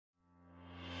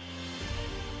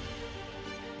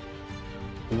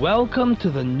Welcome to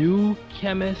the new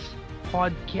Chemist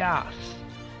podcast.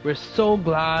 We're so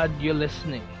glad you're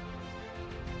listening.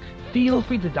 Feel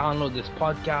free to download this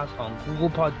podcast on Google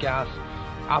Podcasts,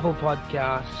 Apple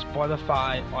Podcasts,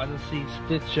 Spotify, Odyssey,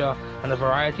 Stitcher, and a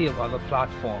variety of other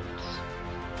platforms.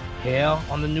 Here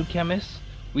on the new Chemist,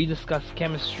 we discuss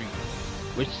chemistry,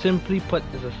 which simply put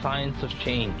is a science of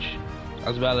change,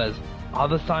 as well as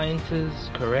other sciences,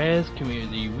 careers,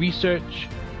 community research,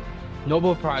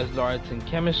 Nobel Prize laureates in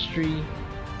chemistry,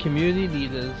 community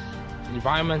leaders,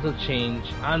 environmental change,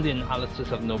 and the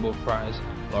analysis of Nobel Prize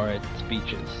laureate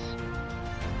speeches.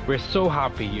 We're so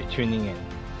happy you're tuning in.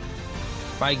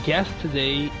 My guest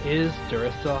today is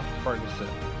Dorissa Ferguson.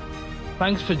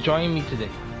 Thanks for joining me today.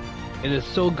 It is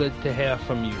so good to hear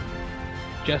from you.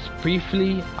 Just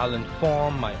briefly, I'll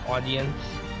inform my audience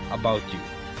about you.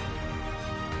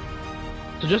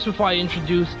 So just before I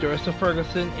introduce Dorissa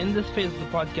Ferguson, in this phase of the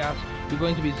podcast, we're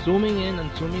going to be zooming in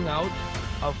and zooming out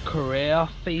of career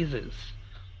phases,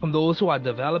 from those who are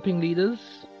developing leaders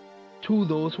to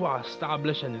those who are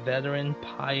established and veteran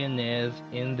pioneers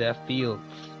in their fields.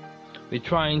 We're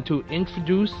trying to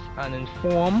introduce and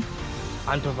inform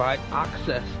and provide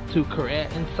access to career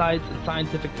insights and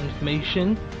scientific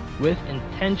information with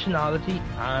intentionality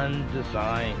and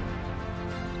design.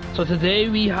 So today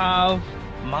we have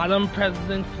Madam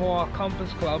President for the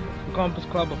Compass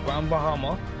Club of Grand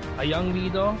Bahama, a young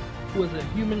leader who is a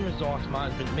human resource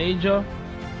management major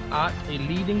at a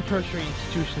leading tertiary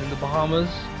institution in the Bahamas,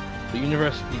 the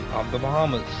University of the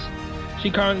Bahamas.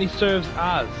 She currently serves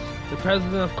as the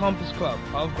President of Compass Club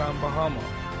of Grand Bahama,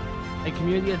 a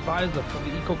community advisor for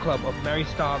the Eco Club of Mary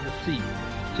Star of the Sea.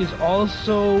 She is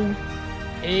also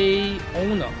a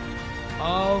owner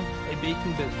of a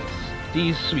baking business,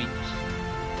 These Sweets.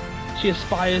 She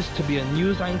aspires to be a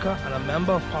news anchor and a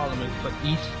member of parliament for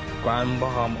East Grand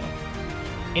Bahama.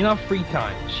 In her free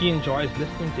time, she enjoys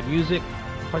listening to music,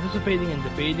 participating in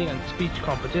debating and speech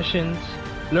competitions,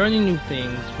 learning new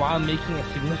things while making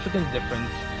a significant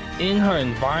difference in her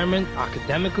environment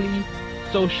academically,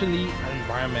 socially, and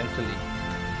environmentally.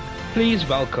 Please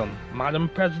welcome Madam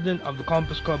President of the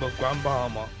Compass Club of Grand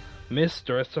Bahama, Miss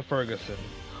Dorissa Ferguson,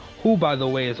 who, by the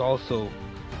way, is also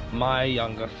my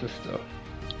younger sister.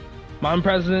 Madam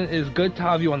President, it's good to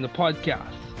have you on the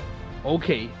podcast.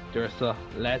 Okay, Dorissa,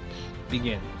 let's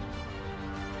begin.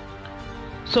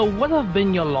 So what have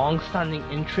been your long-standing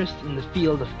interests in the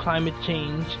field of climate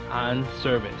change and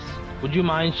service? Would you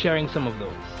mind sharing some of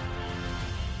those?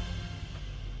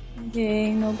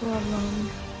 Okay, no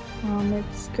problem.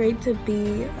 It's great to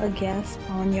be a guest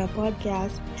on your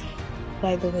podcast,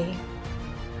 by the way.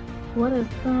 What are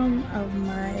some of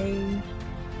my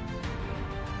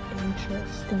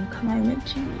interest in climate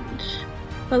change?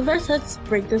 Well, let's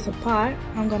break this apart.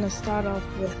 I'm going to start off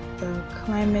with the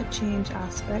climate change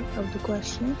aspect of the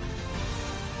question.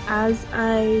 As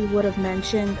I would have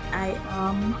mentioned, I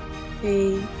am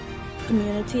a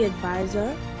community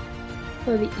advisor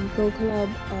for the Eco Club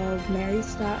of Mary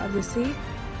Star of the Sea,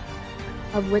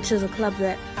 of which is a club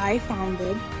that I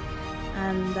founded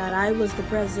and that I was the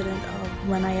president of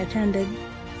when I attended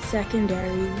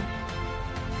secondary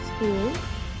school.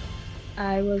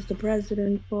 I was the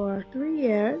president for 3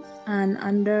 years, and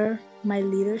under my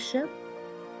leadership,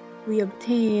 we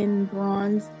obtained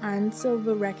bronze and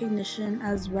silver recognition,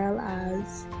 as well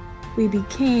as we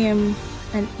became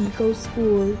an eco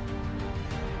school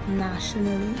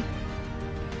nationally.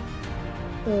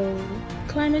 So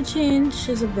climate change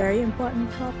is a very important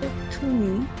topic to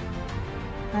me,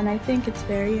 and I think it's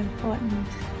very important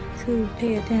to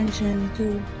pay attention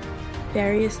to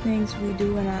various things we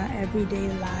do in our everyday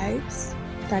lives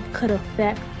that could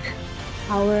affect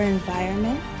our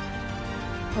environment.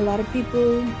 A lot of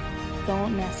people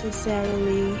don't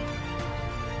necessarily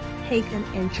take an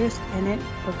interest in it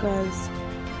because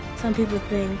some people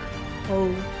think, oh,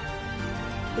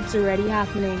 it's already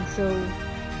happening, so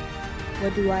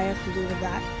what do I have to do with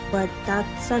that? But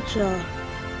that's such a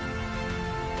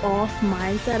off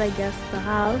mindset, I guess, to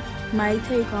have. My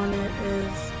take on it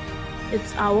is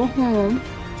it's our home,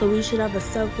 so we should have a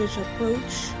selfish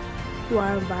approach to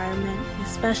our environment,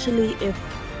 especially if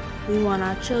we want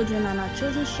our children and our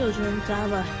children's children to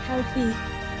have a healthy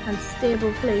and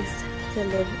stable place to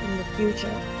live in the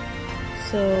future.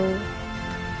 So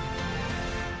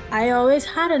I always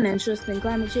had an interest in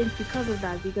climate change because of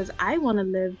that, because I want to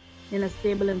live in a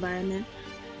stable environment.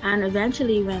 And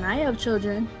eventually, when I have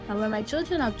children, and when my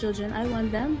children have children, I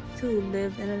want them to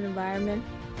live in an environment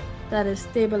that is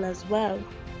stable as well.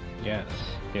 Yes.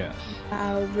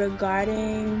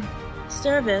 Regarding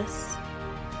service,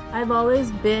 I've always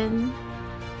been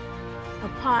a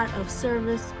part of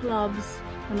service clubs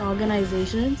and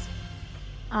organizations.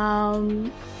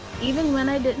 Even when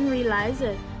I didn't realize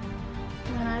it,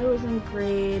 when I was in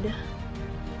grade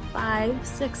 5,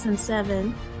 6, and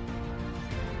 7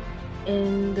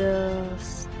 in the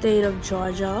state of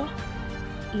Georgia,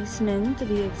 Eastman to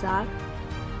be exact,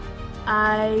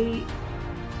 I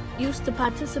used to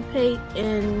participate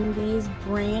in these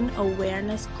brain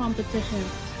awareness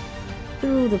competitions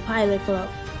through the Pilot Club.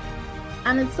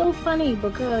 And it's so funny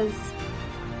because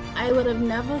I would have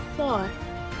never thought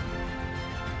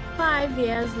 5,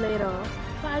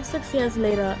 6 years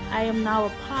later, I am now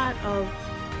a part of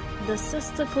the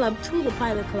sister club to the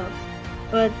Pilot Club.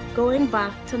 But going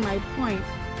back to my point,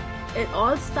 it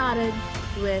all started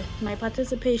with my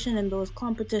participation in those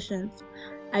competitions.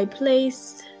 I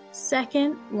placed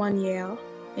second one year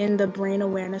in the brain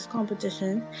awareness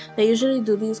competition. They usually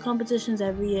do these competitions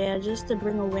every year just to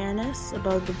bring awareness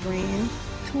about the brain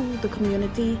to the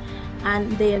community,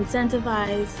 and they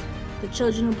incentivize the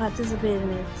children who participate in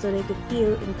it so they could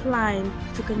feel inclined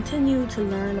to continue to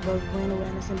learn about brain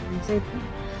awareness and brain safety.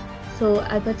 So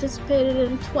I participated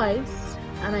in twice,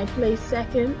 and I placed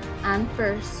second and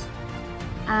first.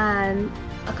 And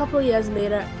a couple of years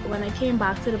later, when I came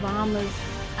back to the Bahamas,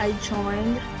 I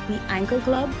joined the Anchor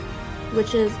Club,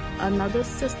 which is another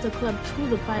sister club to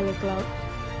the Pilot Club.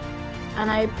 And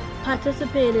I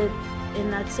participated in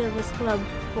that service club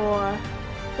for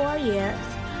 4 years.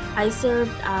 I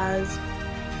served as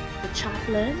the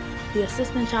chaplain, the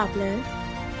assistant chaplain.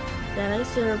 Then I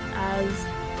served as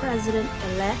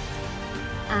president-elect.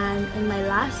 And in my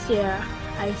last year,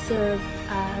 I served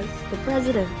as the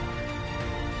president.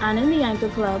 And in the Anchor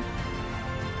Club,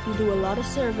 we do a lot of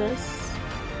service,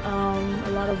 a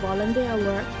lot of volunteer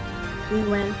work. We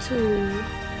went to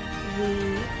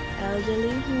the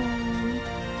elderly home.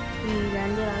 We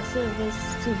rendered our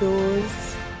service to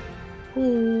those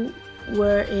who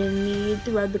were in need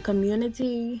throughout the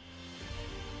community.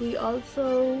 We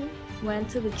also went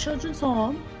to the children's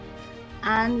home,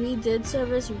 and we did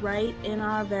service right in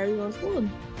our very own school.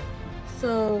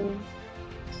 So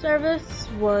service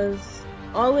was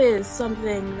always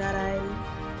something that I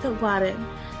took part in.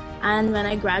 And when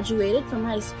I graduated from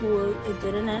high school, it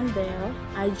didn't end there.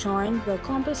 I joined the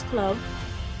Compass Club,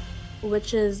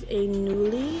 which is a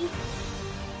newly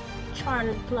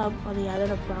chartered club on the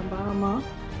island of Grand Bahama.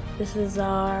 This is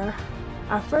our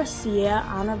first year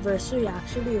anniversary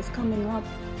actually is coming up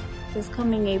this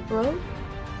coming April.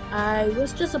 I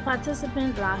was just a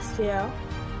participant last year,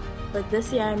 but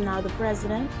this year I'm now the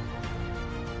president.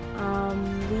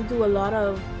 We do a lot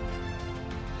of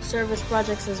service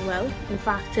projects as well. In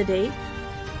fact, today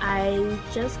I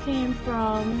just came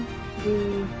from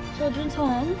the children's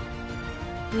home.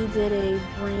 We did a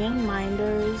brain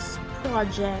minders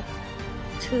project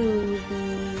to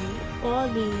all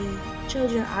the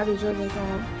children at the children's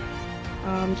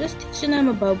home, just teaching them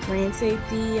about brain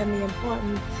safety and the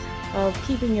importance of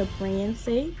keeping your brain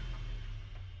safe.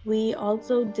 We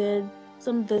also did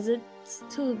some visits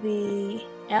to the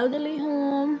elderly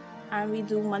home, and we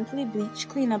do monthly beach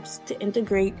cleanups to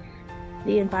integrate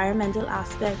the environmental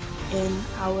aspect in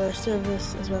our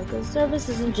service as well, because service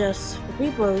isn't just for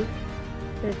people,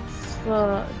 it's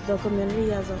for the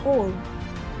community as a whole,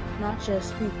 not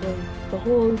just people, the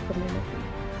whole community.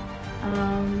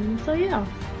 So yeah,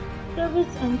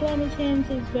 service and climate change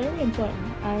is very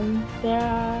important, and there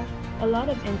are a lot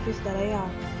of interests that I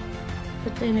have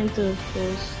pertaining to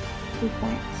those 2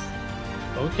 points.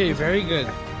 Okay, very good.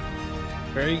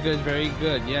 Very good, very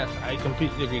good. Yes, I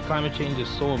completely agree. Climate change is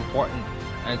so important,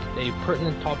 and it's a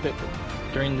pertinent topic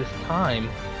during this time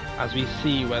as we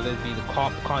see whether it be the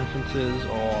COP conferences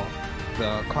or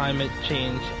the climate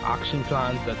change action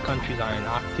plans that countries are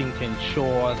enacting to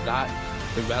ensure that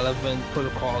the relevant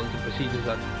protocols and procedures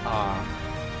that are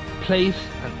placed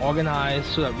and organized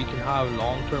so that we can have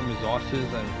long-term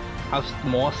resources and have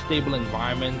more stable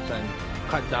environments and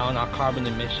cut down our carbon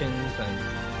emissions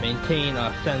and maintain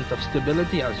a sense of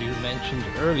stability, as you mentioned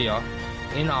earlier,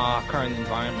 in our current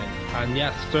environment. And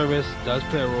yes, service does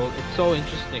play a role. It's so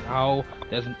interesting how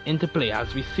there's an interplay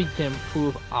as we seek to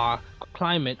improve our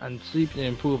climate and seek to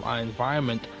improve our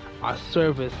environment. Our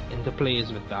service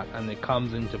interplays with that, and it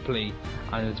comes into play,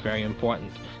 and it's very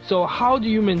important. So how do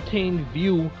you maintain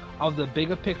view of the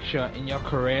bigger picture in your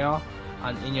career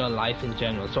and in your life in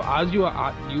general? So as you are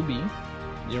at UB,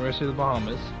 University of the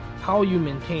Bahamas, how are you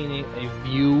maintaining a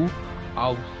view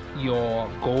of your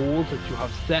goals that you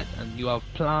have set and you have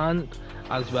planned,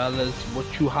 as well as what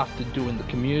you have to do in the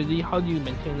community? How do you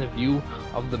maintain a view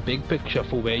of the big picture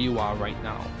for where you are right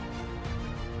now?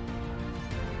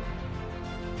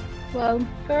 Well,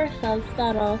 first I'll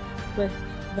start off with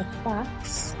the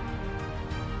facts.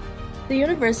 The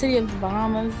University of the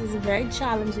Bahamas is a very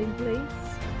challenging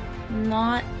place,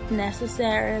 not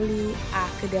necessarily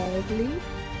academically,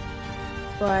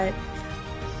 but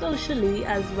socially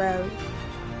as well.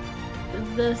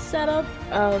 The setup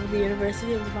of the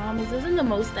University of the Bahamas isn't the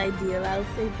most ideal, I'll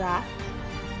say that.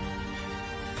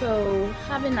 So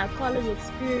having that college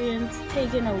experience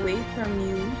taken away from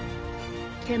you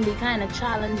can be kind of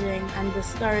challenging and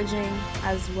discouraging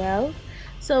as well.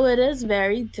 So it is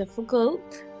very difficult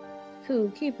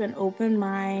to keep an open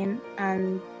mind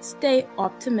and stay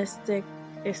optimistic,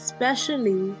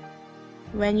 especially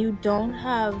when you don't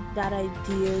have that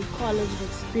ideal college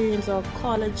experience or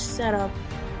college setup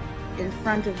in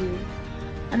front of you.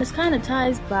 And this kind of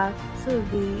ties back to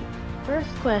the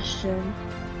first question.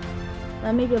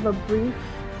 Let me give a brief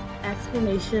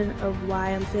explanation of why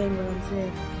I'm saying what I'm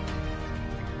saying.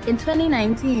 In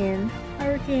 2019,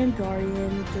 Hurricane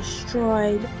Dorian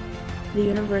destroyed the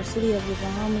University of the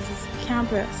Bahamas'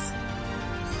 campus.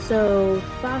 So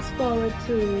fast forward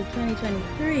to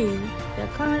 2023, they're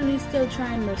currently still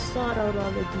trying to sort out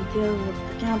all the details of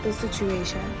the campus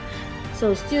situation.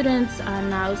 So students are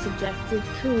now subjected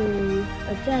to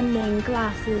attending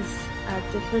classes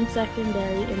at different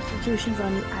secondary institutions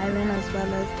on the island, as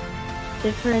well as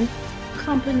different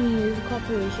companies,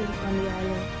 corporations on the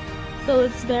island. So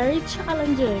it's very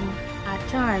challenging at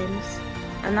times,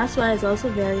 and that's why it's also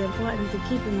very important to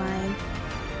keep in mind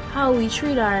how we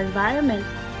treat our environment,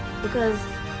 because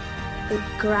the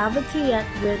gravity at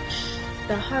which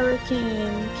the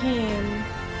hurricane came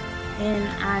in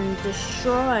and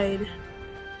destroyed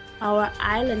our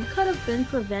island could have been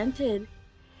prevented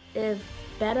if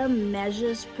better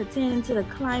measures pertaining to the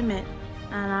climate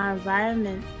and our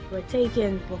environment were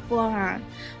taken beforehand.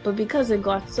 But because it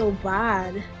got so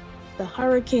bad, the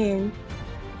hurricane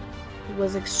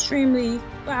was extremely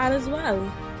bad as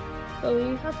well. So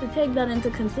we have to take that into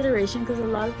consideration, because a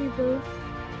lot of people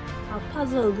are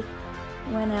puzzled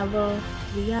whenever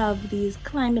we have these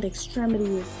climate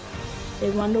extremities. They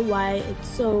wonder why it's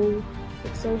so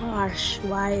harsh,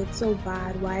 why it's so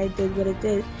bad, why it did what it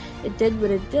did. It did what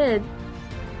it did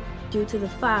due to the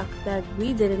fact that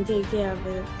we didn't take care of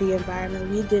the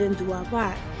environment. We didn't do our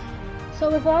part.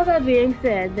 So with all that being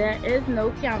said, there is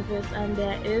no campus and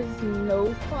there is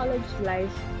no college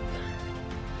life.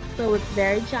 So it's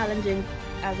very challenging,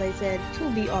 as I said, to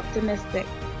be optimistic.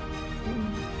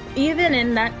 Even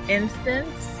in that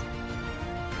instance,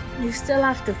 you still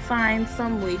have to find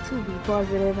some way to be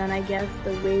positive. And I guess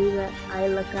the way that I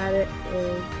look at it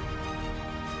is,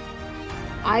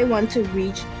 I want to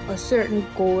reach a certain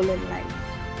goal in life.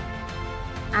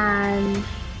 And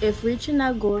if reaching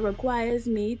that goal requires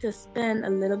me to spend a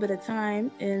little bit of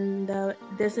time in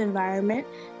this environment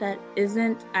that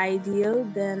isn't ideal,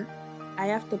 then I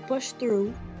have to push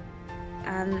through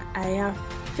and I have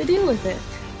to deal with it.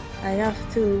 I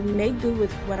have to make do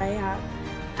with what I have.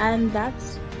 And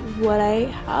that's what I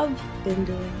have been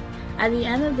doing. At the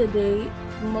end of the day,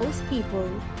 most people,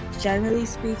 generally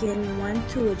speaking, want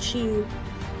to achieve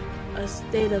a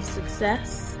state of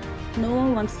success. No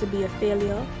one wants to be a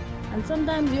failure. And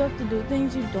sometimes you have to do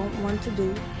things you don't want to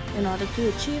do in order to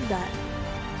achieve that.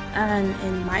 And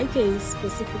in my case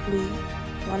specifically,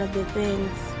 one of the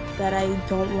things that I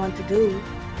don't want to do,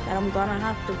 that I'm gonna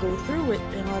have to go through it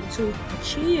in order to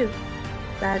achieve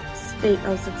that state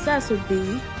of success, would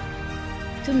be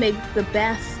to make the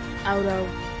best out of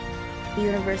the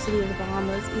University of the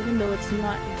Bahamas, even though it's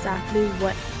not exactly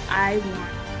what I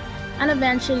want. And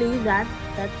eventually that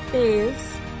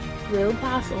phase will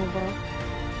pass over,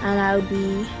 and I'll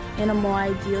be in a more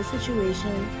ideal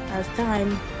situation as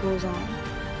time goes on.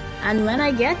 And when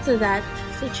I get to that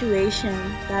situation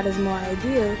that is more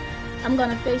ideal, I'm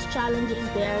gonna face challenges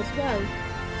there as well.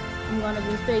 I'm gonna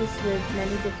be faced with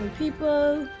many different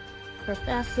people,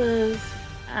 professors,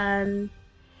 and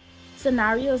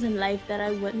scenarios in life that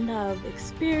I wouldn't have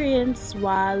experienced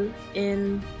while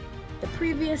in the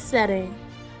previous setting.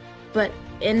 But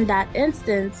in that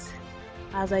instance,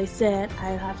 as I said, I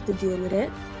have to deal with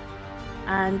it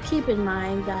and keep in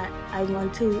mind that I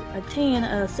want to attain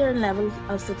a certain level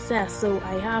of success. So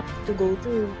I have to go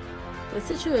through the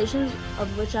situations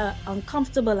of which are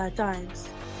uncomfortable at times.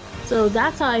 So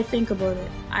that's how I think about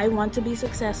it. I want to be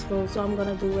successful, so I'm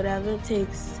gonna do whatever it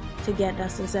takes to get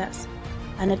that success.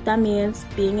 And if that means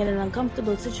being in an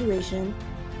uncomfortable situation,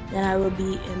 then I will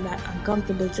be in that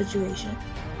uncomfortable situation.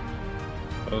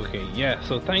 Okay, yeah.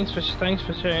 So thanks for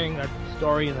sharing that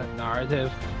story and that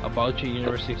narrative about your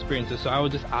university experiences. So I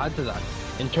would just add to that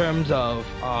in terms of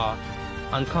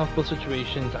uncomfortable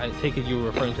situations, I take it you're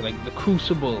referring to like the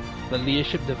crucible, the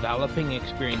leadership developing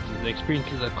experiences, the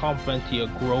experiences that complement to your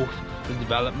growth, the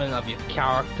development of your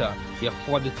character, your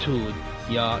fortitude,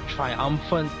 your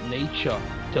triumphant nature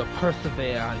to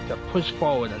persevere and to push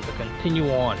forward and to continue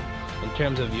on in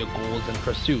terms of your goals and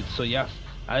pursuits. So yes,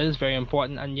 that is very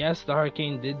important. And yes, the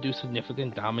hurricane did do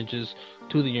significant damages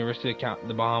to the University of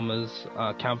the Bahamas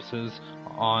campus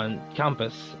on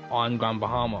Grand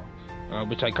Bahama,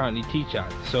 which I currently teach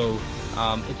at. So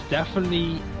it's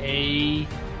definitely a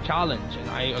challenge, and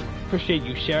I appreciate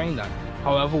you sharing that.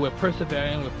 However, we're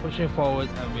persevering, we're pushing forward,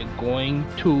 and we're going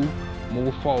to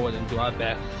move forward and do our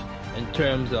best in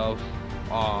terms of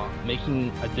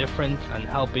making a difference and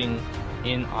helping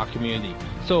in our community.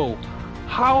 So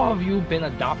how have you been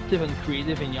adaptive and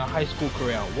creative in your high school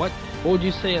career? What would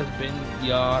you say has been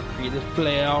your creative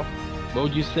flair? What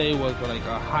would you say was like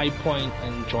a high point,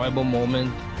 an enjoyable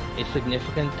moment, a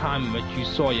significant time in which you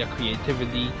saw your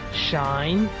creativity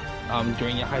shine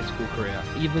during your high school career,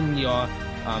 even your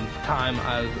time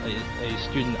as a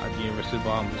student at the University of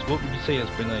Bahamas? What would you say has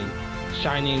been a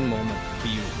shining moment for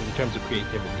you in terms of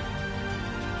creativity?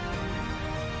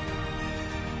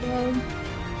 Well,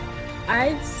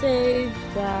 I'd say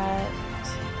that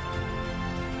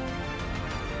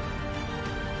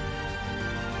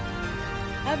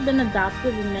I've been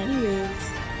adaptive in many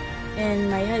ways in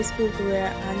my high school career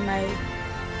and my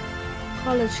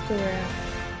college career.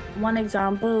 One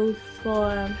example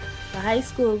for the high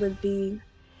school would be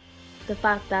the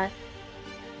fact that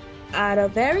at a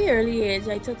very early age,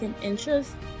 I took an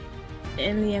interest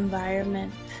in the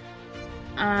environment,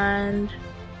 and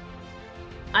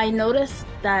I noticed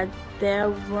that there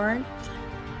weren't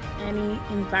any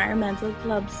environmental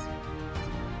clubs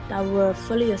that were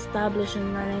fully established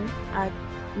and running at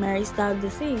Mary Stagg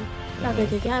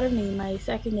Catholic Academy, my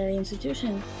secondary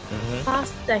institution,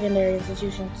 past secondary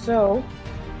institution. So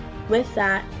with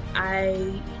that,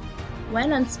 I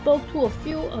went and spoke to a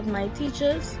few of my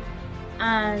teachers,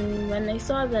 and when they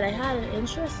saw that I had an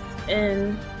interest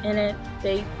in it,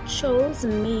 they chose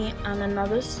me and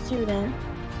another student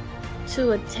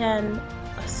to attend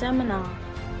a seminar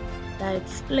that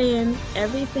explained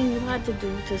everything you had to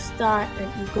do to start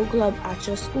an eco club at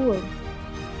your school.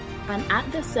 And at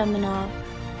the seminar,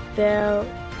 there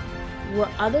were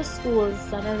other schools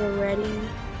that had already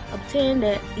obtained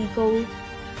their eco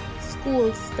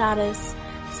school status.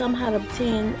 Some had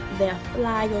obtained their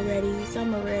flag already,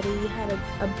 some already had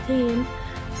obtained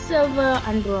silver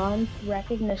and bronze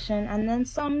recognition, and then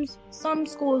some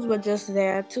schools were just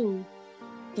there to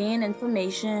gain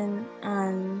information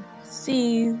and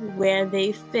see where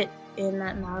they fit in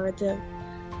that narrative.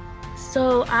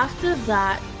 So after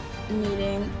that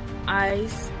meeting, I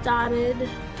started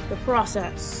the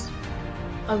process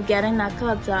of getting that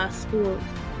club to our school,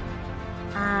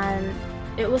 and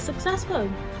it was successful.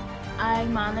 I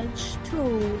managed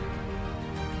to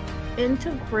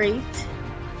integrate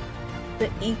the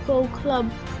eco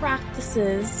club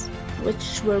practices,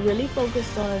 which were really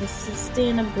focused on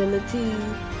sustainability,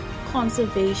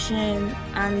 conservation,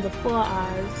 and the 4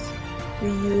 R's: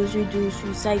 reuse, reduce,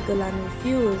 recycle, and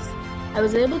refuse. I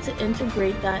was able to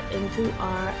integrate that into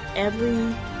our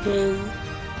everyday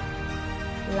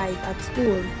life at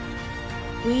school.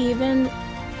 We even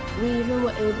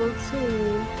were able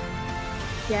to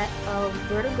get a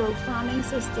vertical farming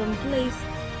system placed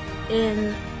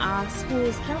in our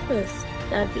school's campus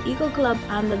that the Eco Club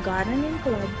and the Gardening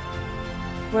Club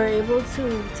were able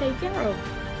to take care of.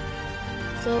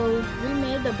 So we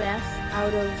made the best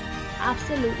out of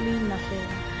absolutely nothing,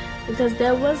 because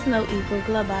there was no Eco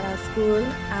Club at our school,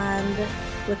 and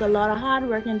with a lot of hard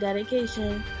work and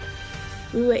dedication,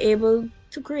 we were able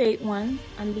to create one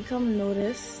and become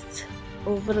noticed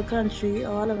over the country,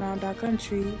 all around our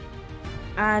country.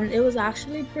 And it was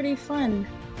actually pretty fun.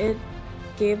 It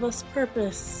gave us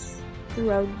purpose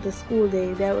throughout the school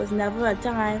day. There was never a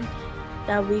time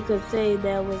that we could say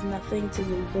there was nothing to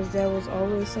do, because there was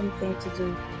always something to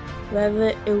do.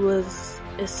 Whether it was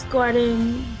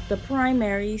escorting the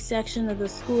primary section of the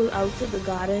school out to the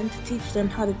garden to teach them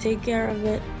how to take care of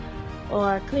it,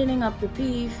 or cleaning up the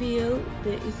PE field,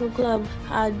 the Eco Club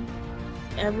had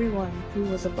everyone who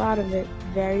was a part of it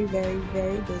very, very,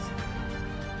 very busy.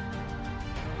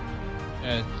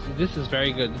 This is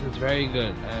very good. This is very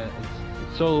good.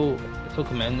 It's so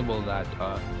commendable that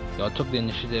y'all took the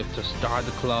initiative to start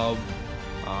the club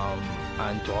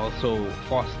and to also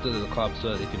foster the club so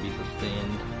that it could be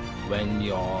sustained when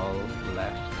y'all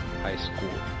left high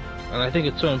school. And I think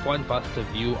it's so important for us to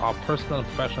view our personal and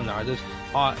professional narratives.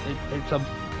 It's a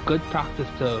good practice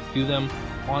to view them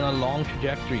on a long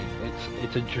trajectory.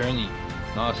 It's a journey.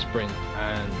 not a sprint,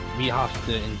 and we have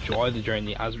to enjoy the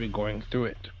journey as we're going through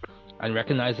it, and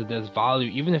recognize that there's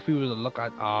value. Even if we were to look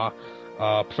at our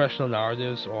professional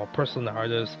narratives or personal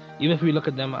narratives, even if we look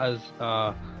at them as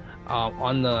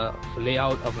on the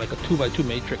layout of like a 2x2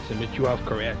 matrix in which you have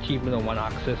career achievement on one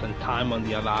axis and time on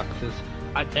the other axis,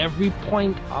 at every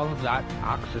point of that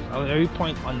axis, at every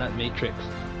point on that matrix,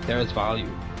 there is value.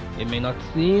 It may not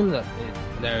seem that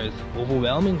there is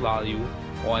overwhelming value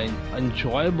or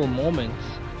enjoyable moments,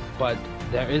 but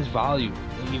there is value,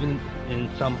 even in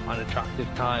some unattractive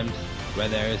times where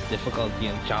there is difficulty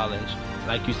and challenge.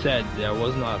 Like you said, there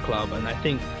was not a club, and I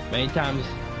think many times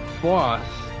for us,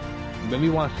 when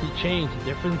we want to see change, the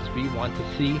difference we want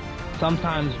to see,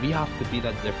 sometimes we have to be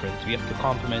that difference. We have to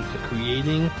complement to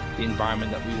creating the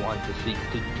environment that we want to see,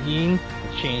 to being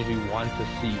the change we want to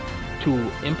see,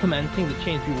 to implementing the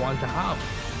change we want to have.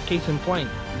 Case in point,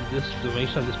 this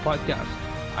duration of this podcast,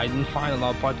 I didn't find a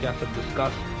lot of podcasts that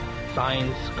discuss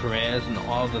science, careers, and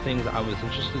all the things that I was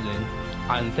interested in,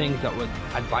 and things that would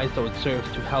advice that would serve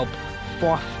to help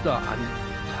foster and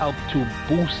help to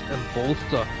boost and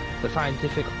bolster the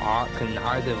scientific arc and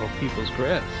narrative of people's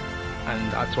careers.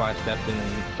 And that's why I stepped in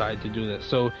and decided to do this.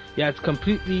 So yeah, it's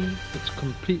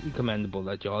completely commendable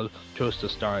that y'all chose to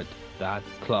start that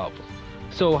club.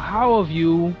 So how have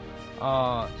you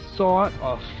sought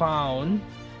or found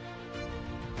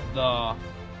the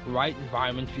right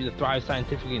environment for you to thrive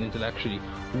scientifically and intellectually?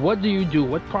 What do you do?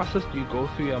 What process do you go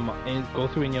through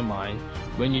in your mind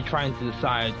when you're trying to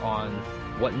decide on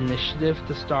what initiative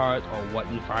to start or what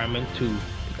environment to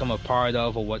become a part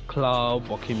of, or what club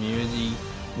or community?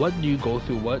 What do you go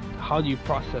through? How do you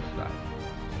process that?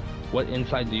 What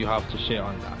insight do you have to share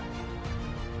on that?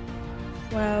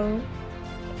 Well,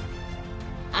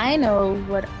 I know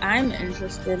what I'm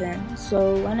interested in.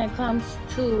 So when it comes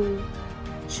to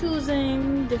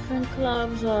choosing different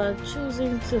clubs or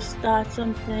choosing to start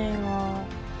something or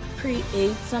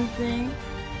create something,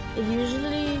 it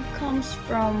usually comes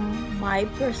from my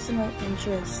personal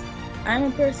interest. I'm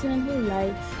a person who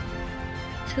likes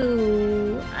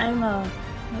to,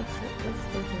 what's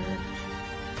the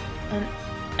word?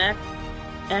 An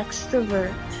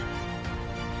extrovert.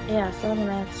 Yeah, so I'm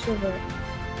an extrovert.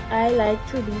 I like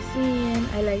to be seen,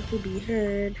 I like to be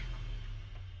heard.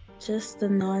 Just the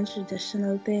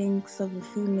non-traditional things of a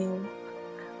female.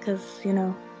 Because,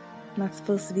 not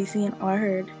supposed to be seen or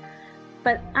heard.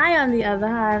 But I, on the other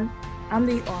hand, I'm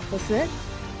the opposite.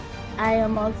 I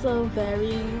am also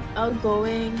very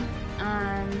outgoing,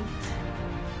 and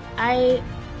I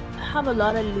have a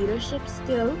lot of leadership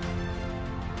skills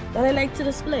that I like to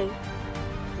display.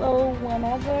 So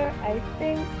whenever I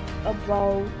think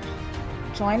about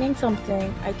joining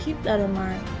something, I keep that in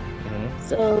mind. Mm-hmm.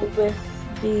 So with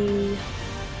the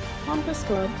Compass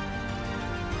Club,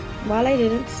 while I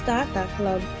didn't start that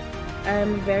club,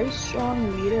 I'm a very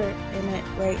strong leader in it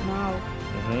right now.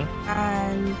 Mm-hmm.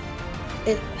 And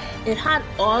it had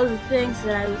all the things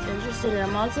that I was interested in.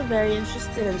 I'm also very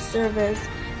interested in service,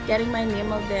 getting my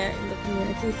name out there in the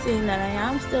community, seeing that I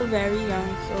am still very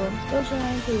young, so I'm still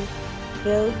trying to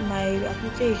build my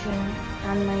reputation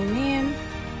and my name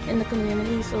in the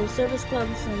community. So service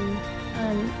clubs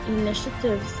and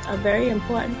initiatives are very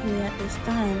important to me at this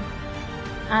time.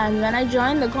 And when I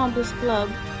joined the Compass Club,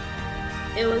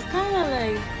 it was kind of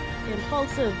like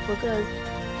impulsive, because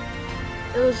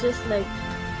it was just like,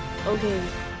 okay,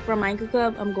 from Minecraft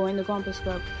Club, I'm going to Compass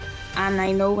Club. And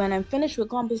I know when I'm finished with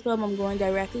Compass Club, I'm going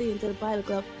directly into the Pilot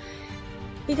Club.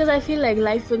 Because I feel like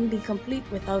life wouldn't be complete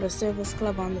without a service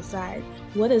club on the side.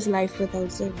 What is life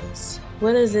without service?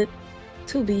 What is it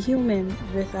to be human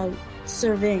without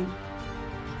serving?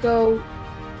 So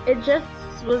it just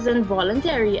was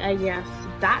involuntary, I guess,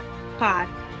 that part.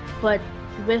 But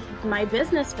with my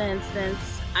business, for instance,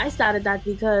 I started that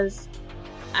because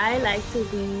I like to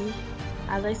be,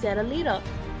 as I said, a leader.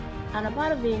 And a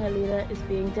part of being a leader is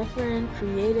being different,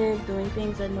 creative, doing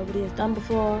things that nobody has done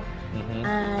before. Mm-hmm.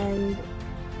 And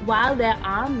while there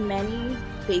are many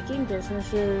baking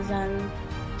businesses and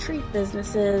treat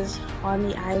businesses on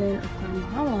the island of Grand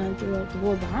Bahama and throughout the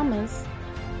whole Bahamas,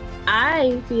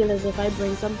 I feel as if I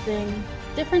bring something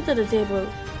different to the table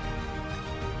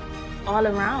all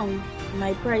around.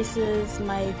 My prices,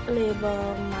 my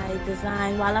flavor, my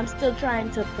design, while I'm still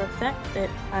trying to perfect it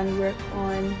and work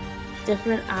on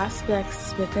different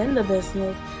aspects within the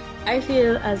business, I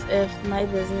feel as if my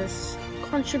business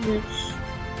contributes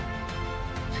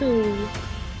to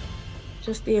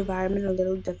just the environment a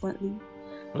little differently.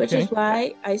 Okay. Which is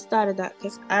why I started that,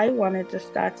 because I wanted to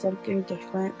start something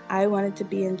different. I wanted to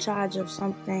be in charge of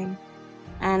something,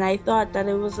 and I thought that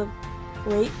it was a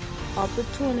great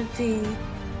opportunity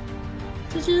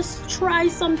to just try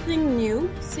something new,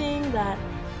 seeing that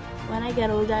when I get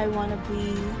older, I want to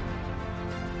be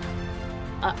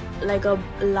like a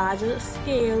larger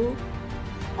scale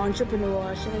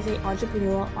entrepreneur. Should I say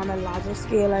entrepreneur on a larger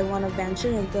scale? I want to venture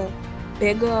into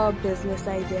bigger business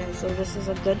ideas. So this is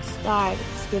a good start.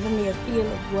 It's giving me a feel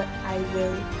of what I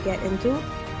will get into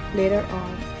later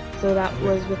on. So that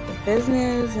was with the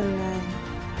business and then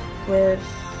with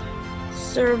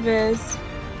service.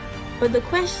 But the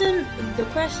question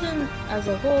as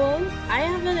a whole, I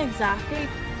haven't exactly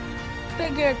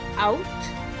figured out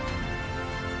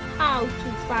how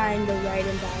to find the right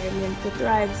environment to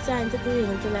thrive scientifically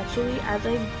and intellectually. As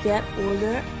I get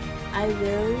older, I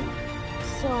will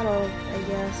sort of, I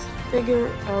guess, figure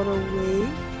out a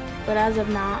way. But as of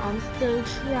now, I'm still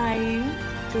trying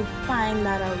to find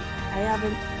that out. I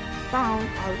haven't found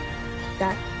out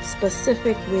that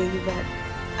specific way that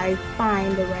I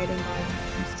find the right environment.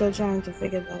 I'm still trying to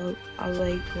figure that out as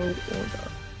I grow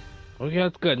older. Okay,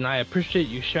 that's good, and I appreciate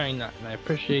you sharing that, and I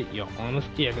appreciate your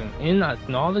honesty in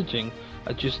acknowledging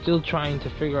that you're still trying to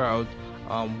figure out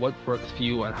what works for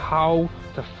you and how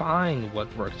to find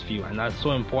what works for you, and that's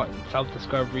so important.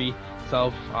 Self-discovery,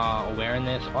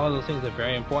 self-awareness, all of those things are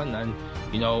very important, and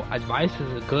advice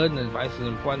is good and advice is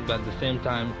important, but at the same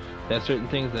time, there are certain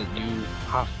things that you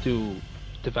have to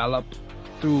develop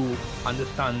through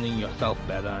understanding yourself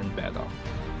better and better.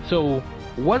 So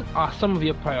what are some of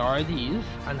your priorities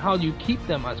and how do you keep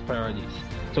them as priorities?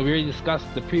 So we already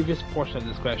discussed the previous portion of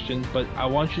this question, but I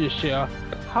want you to share,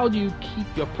 how do you keep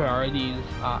your priorities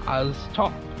as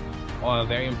top or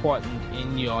very important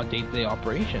in your day-to-day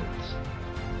operations?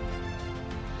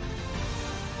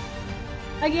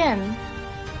 Again,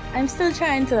 I'm still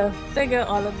trying to figure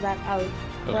all of that out.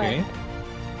 Okay.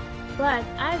 But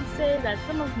I'd say that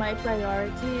some of my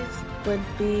priorities would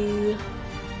be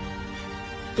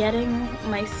getting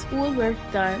my schoolwork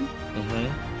done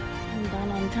and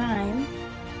done on time,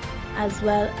 as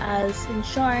well as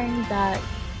ensuring that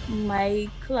my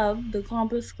club, the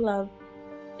campus club,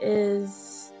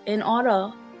 is in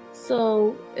order.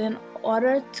 So in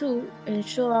order to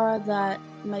ensure that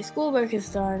my schoolwork is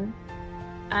done,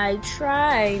 I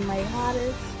try my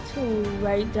hardest to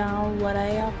write down what I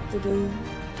have to do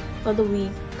for the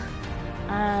week,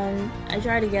 and I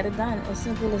try to get it done, as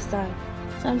simple as that.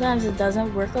 Sometimes it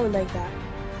doesn't work out like that.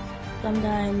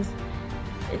 Sometimes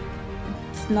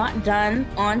it's not done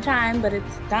on time, but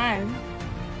it's done.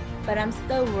 But I'm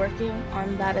still working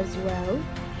on that as well.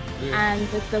 Yeah. And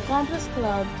with the Compass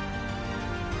Club,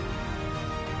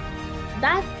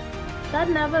 that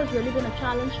never has really been a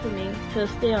challenge for me to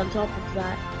stay on top of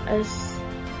that. As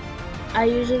I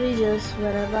usually just,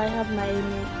 whenever I have my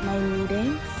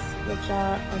meetings, which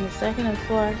are on the 2nd and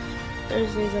 4th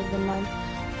Thursdays of the month,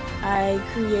 I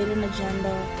create an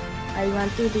agenda. I run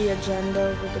through the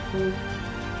agenda with the group.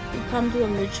 We come to a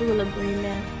mutual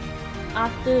agreement.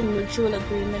 After a mutual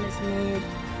agreement is made,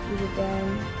 we will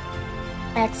then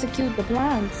execute the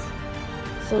plans.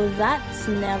 So that's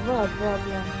never a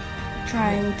problem.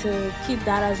 Trying to keep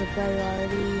that as a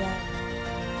priority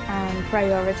and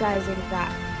prioritizing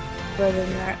that. But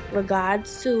in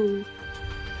regards to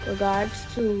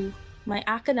my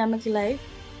academic life,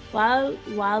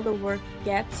 while the work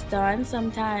gets done,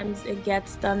 sometimes it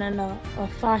gets done in a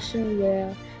fashion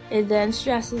where it then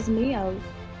stresses me out.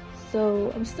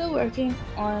 So I'm still working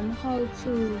on how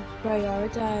to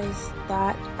prioritize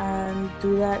that and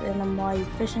do that in a more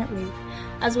efficient way.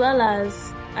 As well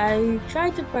as I try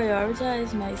to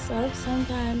prioritize myself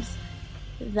sometimes.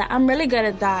 That I'm really good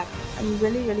at that. I'm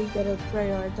really, really good at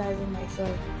prioritizing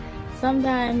myself.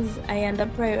 Sometimes I end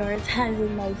up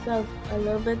prioritizing myself a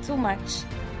little bit too much.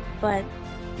 But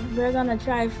we're gonna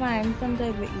try find some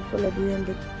type of equilibrium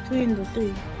between the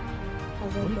three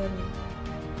as I get in.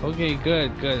 Okay,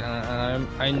 good.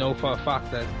 I know for a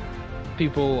fact that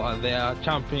people are there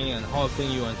championing and helping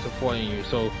you and supporting you.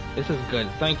 So this is good.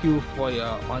 Thank you for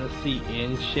your honesty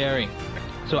in sharing.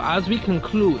 So as we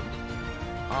conclude,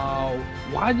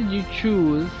 why did you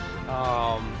choose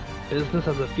business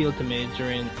as a field to major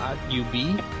in at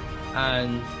UB?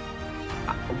 And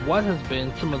what has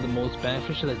been some of the most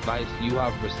beneficial advice you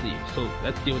have received? So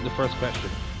let's deal with the first question.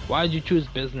 Why did you choose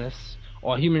business,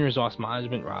 or human resource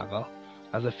management rather,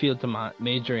 as a field to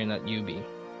major in at UB?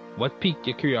 What piqued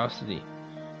your curiosity?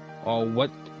 Or what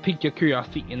piqued your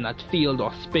curiosity in that field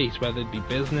or space, whether it be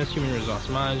business, human resource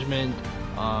management,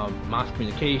 mass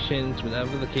communications,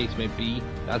 whatever the case may be,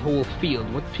 that whole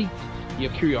field? What piqued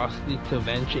your curiosity to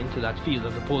venture into that field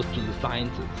as opposed to the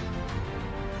sciences?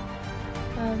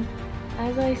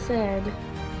 As I said,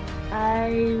 I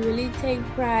really take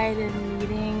pride in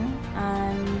reading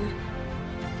and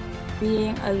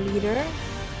being a leader.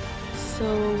 So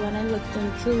when I looked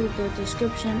into the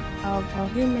description of a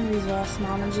human resource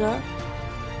manager,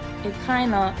 it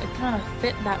kind of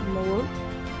fit that mold.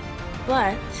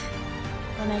 But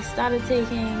when I started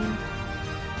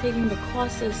taking the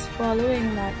courses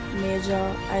following that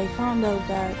major, I found out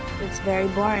that it's very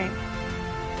boring.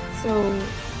 So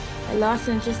I lost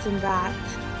interest in that,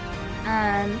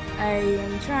 and I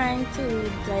am trying to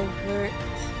divert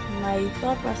my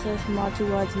thought process more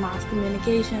towards mass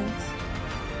communications.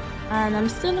 And I'm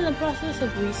still in the process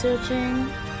of researching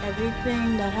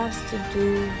everything that has to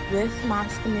do with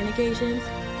mass communications.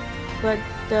 But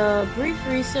the brief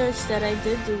research that I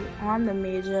did do on the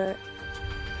major,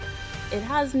 it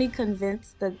has me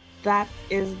convinced that that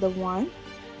is the one.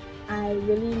 I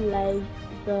really like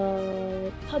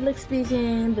the public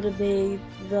speaking, the debate,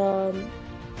 the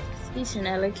speech and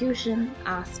elocution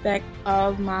aspect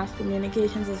of mass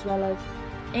communications, as well as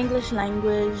English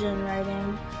language and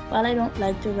writing. While I don't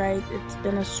like to write, it's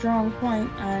been a strong point,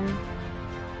 and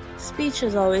speech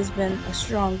has always been a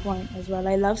strong point as well.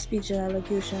 I love speech and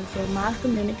elocution, so mass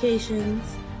communications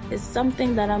is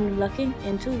something that I'm looking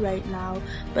into right now.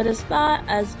 But as far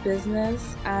as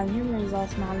business and human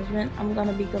resource management, I'm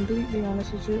gonna be completely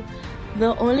honest with you.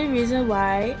 The only reason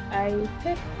why I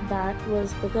picked that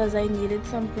was because I needed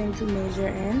something to major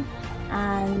in,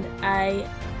 and I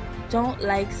don't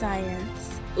like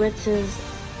science, which is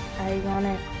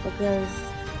ironic because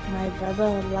my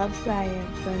brother loves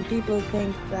science, and people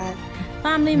think that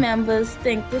family members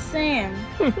think the same,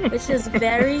 which is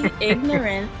very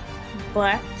ignorant,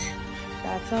 but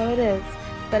that's how it is.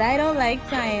 But I don't like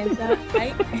science.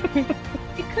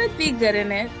 It could be good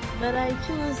in it, but I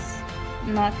choose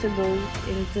not to go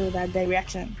into that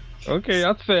direction. Okay,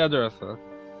 that's fair, Dorissa.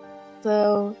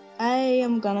 So I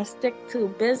am gonna stick to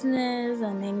business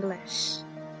and English.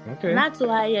 Okay. And that's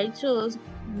why I chose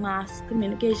mass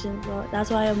communications. Well,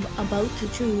 that's why I'm about to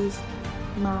choose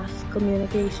mass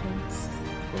communications.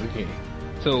 Okay.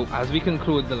 So as we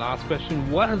conclude the last question,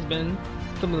 what has been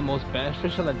some of the most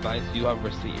beneficial advice you have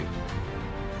received?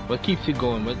 What keeps you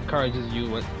going? What encourages you?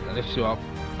 What lifts you up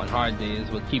on hard days?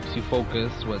 What keeps you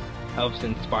focused? What helps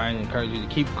inspire and encourage you to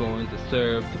keep going, to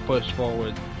serve, to push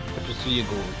forward, to pursue your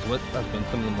goals? What has been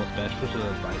some of the most beneficial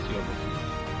advice you have received?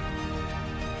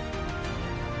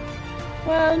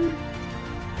 Well,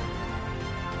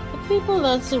 the people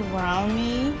that surround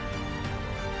me,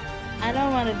 I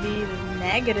don't want to be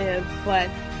negative, but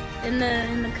in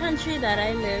the country that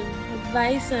I live,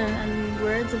 advice and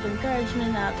words of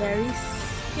encouragement are very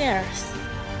scarce.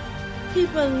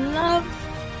 People love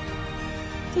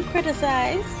to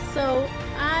criticize, so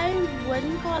I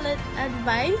wouldn't call it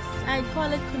advice. I'd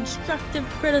call it constructive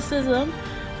criticism,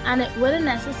 and it wouldn't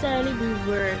necessarily be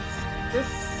words.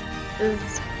 This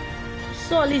is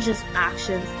solely just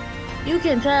actions. You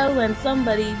can tell when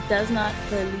somebody does not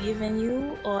believe in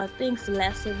you, or thinks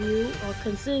less of you, or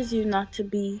considers you not to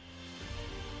be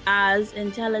as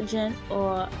intelligent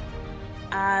or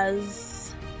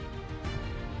as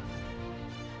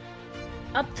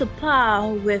up to par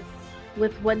with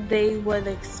what they would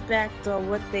expect or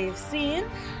what they've seen.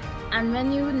 And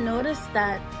when you notice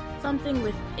that something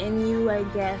within you, I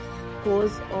guess,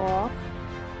 goes off,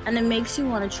 and it makes you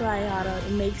want to try harder,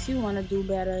 it makes you want to do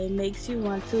better, it makes you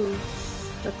want to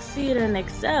succeed and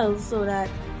excel, so that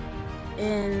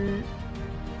in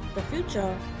the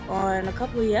future or in a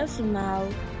couple of years from now,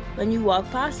 when you walk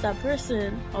past that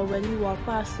person or when you walk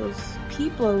past those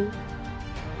people,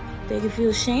 they can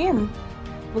feel shame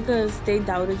because they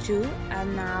doubted you,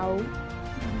 and now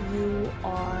you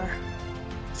are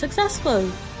successful.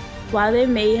 While they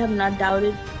may have not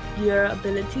doubted your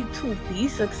ability to be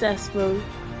successful,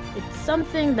 it's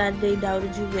something that they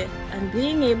doubted you with, and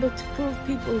being able to prove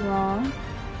people wrong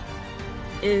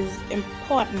is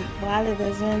important. While it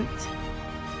isn't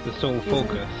the sole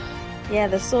focus. Yeah,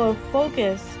 the sole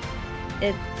focus.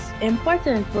 It's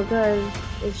important because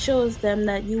it shows them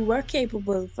that you were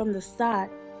capable from the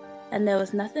start, and there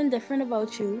was nothing different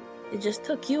about you. It just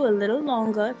took you a little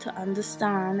longer to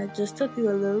understand. It just took you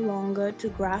a little longer to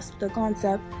grasp the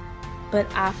concept. But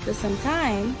after some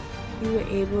time, you were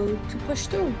able to push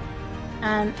through.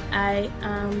 And I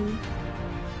am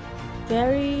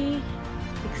very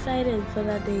excited for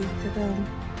that day to come.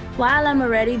 While I'm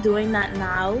already doing that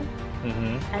now,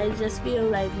 I just feel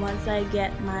like once I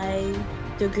get my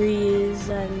degrees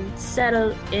and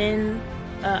settle in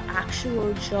an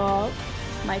actual job,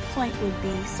 my point would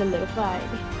be solidified.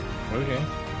 Okay.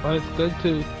 Well, it's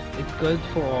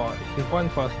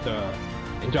important for us to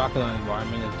interact with our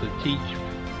environment and to teach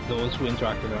those who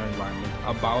interact with our environment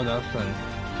about us and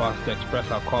for us to express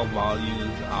our core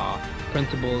values, our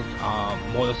principles, our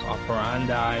modus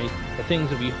operandi, the things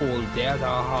that we hold dear to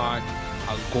our heart,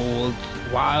 our goals,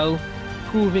 while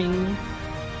proving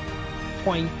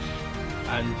points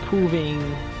and proving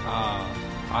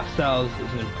ourselves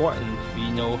is important. We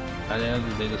know at the end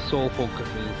of the day, the sole focus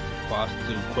is for us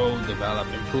to grow, develop,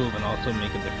 improve, and also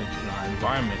make a difference in our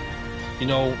environment. You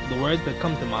know, the words that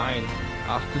come to mind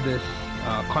after this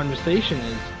conversation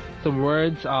is the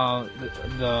words,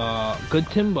 the Good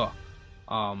Timber,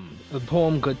 the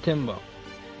poem Good Timber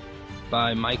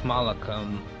by Mike Mallock.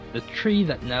 The tree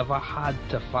that never had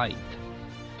to fight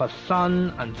for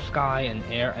sun and sky and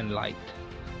air and light,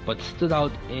 but stood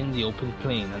out in the open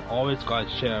plain and always got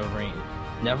its share of rain,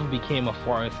 never became a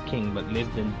forest king but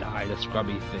lived and died a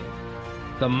scrubby thing.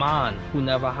 The man who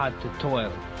never had to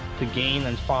toil to gain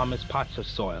and farm his patch of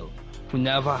soil, who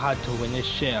never had to win his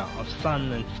share of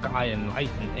sun and sky and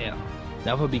light and air,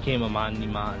 never became a manly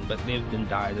man but lived and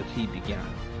died as he began.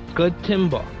 Good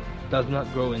timber does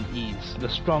not grow in ease. The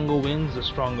stronger winds, the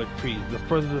stronger trees. The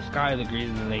further the sky, the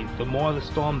greater the lake. The more the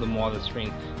storm, the more the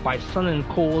spring. By sun and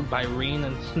cold, by rain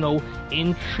and snow,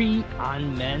 in tree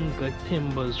and men good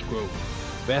timbers grow.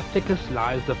 Where thickest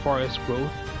lies the forest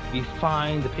growth, we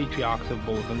find the patriarchs of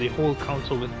both, and they hold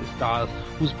counsel with the stars,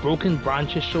 whose broken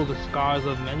branches show the scars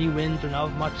of many winds and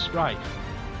of much strife.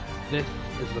 This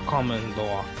is the common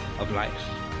law of life.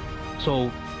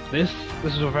 So this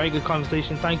is a very good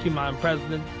conversation. Thank you, Madam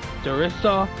President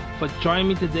Dorissa, for joining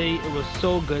me today. It was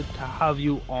so good to have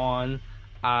you on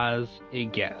as a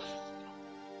guest.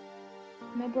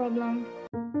 No problem.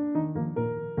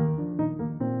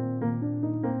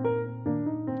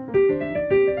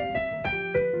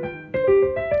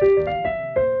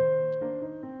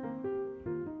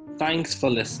 Thanks for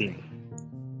listening.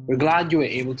 We're glad you were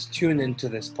able to tune into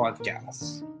this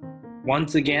podcast.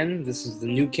 Once again, this is the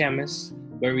New Chemist,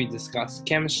 where we discuss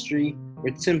chemistry,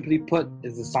 which simply put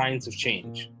is the science of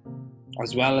change,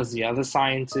 as well as the other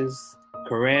sciences,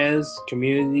 careers,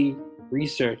 community,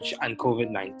 research, and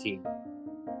COVID-19.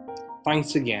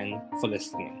 Thanks again for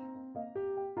listening.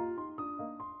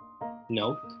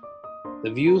 Note,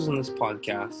 the views on this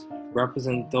podcast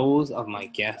represent those of my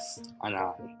guests and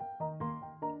I.